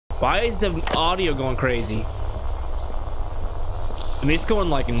Why is the audio going crazy? I mean, it's going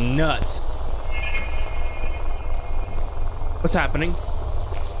like nuts. What's happening?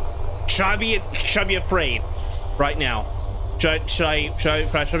 Should I be afraid right now? Should I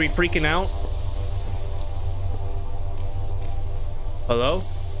be freaking out? Hello?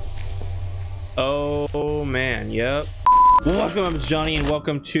 Oh man, yep. Welcome, I'm Johnny, and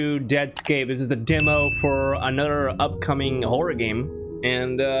welcome to Deadscape. This is the demo for another upcoming horror game,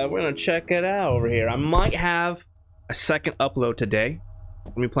 and we're gonna check it out over here. I might have a second upload today.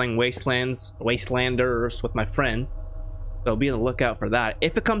 I'm gonna be playing Wastelanders with my friends, so be on the lookout for that.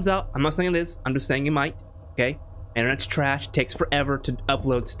 If it comes out, I'm not saying it is. I'm just saying it might. Okay, internet's trash. It takes forever to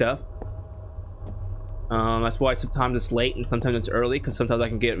upload stuff. That's why sometimes it's late and sometimes it's early, because sometimes I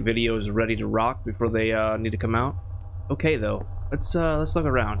can get videos ready to rock before they need to come out. Okay, though, let's look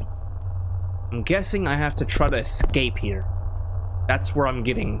around. I'm guessing I have to try to escape here. That's where I'm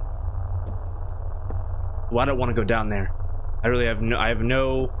getting. Well, I don't want to go down there. I really have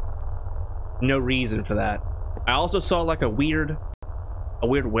no reason for that. I also saw like a weird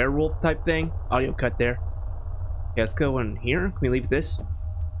werewolf type thing. Audio cut there. Okay, let's go in here. Can we leave this?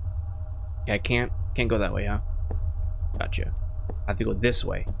 Okay, I can't go that way, huh? Gotcha. I have to go this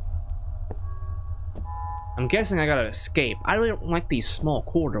way. I'm guessing I gotta escape. I really don't like these small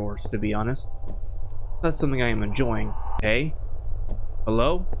corridors, to be honest. That's something I am enjoying. Okay.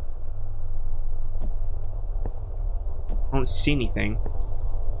 Hello? I don't see anything.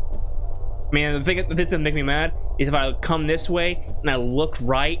 Man, the thing that's gonna make me mad is if I come this way and I look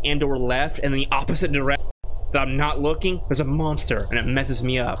right and or left and in the opposite direction that I'm not looking, there's a monster and it messes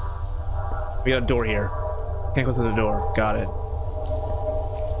me up. We got a door here. Can't go through the door. Got it.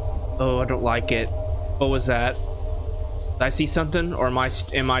 Oh, I don't like it. What was that? Did I see something, or am I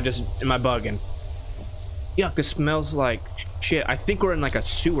bugging? Yuck, this smells like shit. I think we're in like a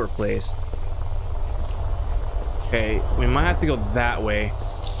sewer place. Okay, we might have to go that way.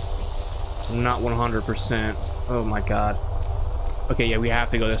 I'm not 100%. Oh my god. Okay, yeah, we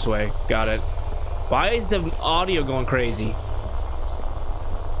have to go this way. Got it. Why is the audio going crazy?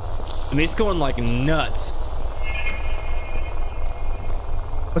 I mean, it's going like nuts.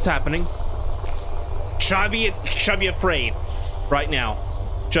 What's happening? Should I be afraid right now?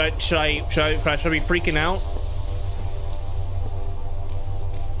 Should I be freaking out?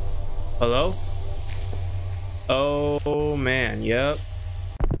 Hello? Oh man, yep.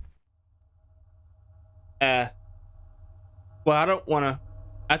 Well, I don't wanna.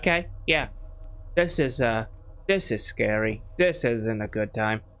 Okay, yeah. This is scary. This isn't a good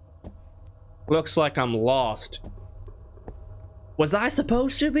time. Looks like I'm lost. Was I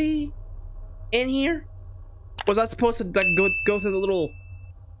supposed to be in here? Was I supposed to like go through the little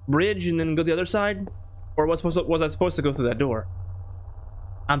bridge and then go the other side, or was I supposed to go through that door?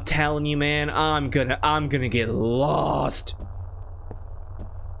 I'm telling you, man, I'm gonna get lost.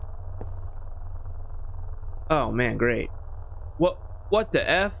 Oh man, great. What the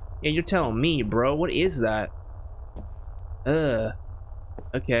F? Yeah, you're telling me, bro. What is that?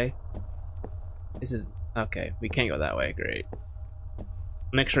 Okay. This is okay. We can't go that way. Great.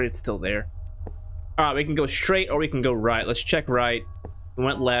 Make sure it's still there. Alright, we can go straight or we can go right. Let's check right. We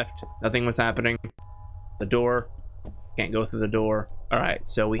went left. Nothing was happening. The door. Can't go through the door. Alright,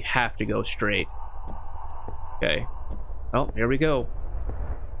 so we have to go straight. Okay. Oh, here we go.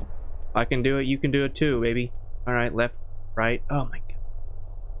 I can do it. You can do it too, baby. Alright, left, right. Oh my god.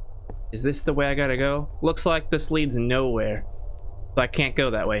 Is this the way I gotta go? Looks like this leads nowhere. So I can't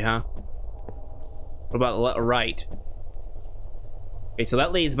go that way, huh? What about right? Okay, so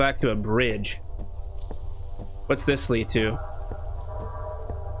that leads back to a bridge. What's this lead to?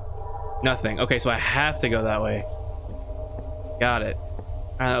 Nothing. Okay, so I have to go that way. Got it.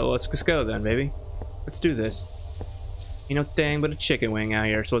 Let's just go then, baby. Let's do this. You know, thing but a chicken wing out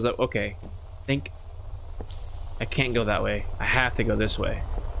here. So is that okay? I think I can't go that way. I have to go this way.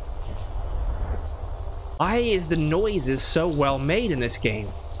 Why is the noises so well made in this game?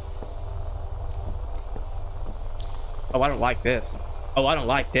 Oh, I don't like this. Oh, I don't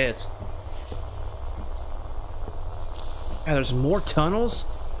like this. Yeah, there's more tunnels?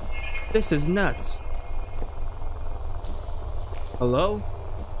 This is nuts. Hello?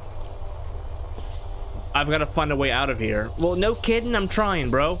 I've got to find a way out of here. Well, no kidding, I'm trying,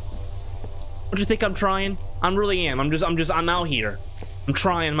 bro. Don't you think I'm trying? I really am. I'm out here. I'm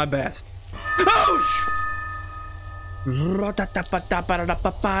trying my best. Oh,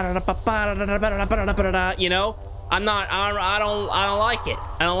 you know? I don't like it.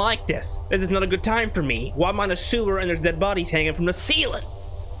 I don't like this. This is not a good time for me. Why am I in a sewer and there's dead bodies hanging from the ceiling?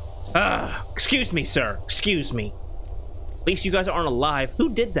 Excuse me, sir. Excuse me. At least you guys aren't alive. Who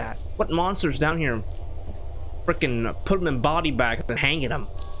did that? What monster's down here? Freaking put them in body bags and hanging them.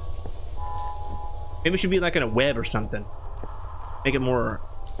 Maybe it should be like in a web or something. Make it more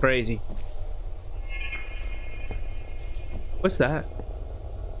crazy. What's that?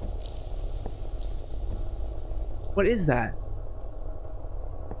 What is that?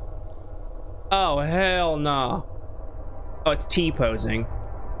 Oh, hell no. Oh, it's T-posing.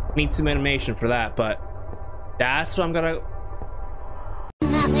 Need some animation for that, but that's what I'm gonna...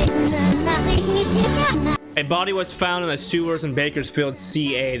 A body was found in the sewers in Bakersfield,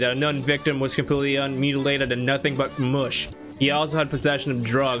 CA. The unknown victim was completely unmutilated and nothing but mush. He also had possession of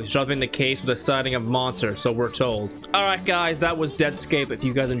drugs, dropping the case with a sighting of monster, so we're told. Alright guys, that was Deadscape. If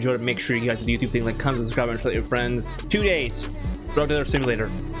you guys enjoyed it, make sure you guys do the YouTube thing, like, comment, subscribe, and share with your friends. 2 days. Drug Dealer Simulator.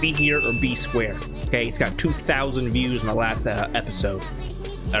 Be here or be square. Okay, it's got 2,000 views in the last episode.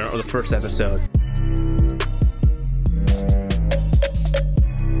 I don't know, the first episode.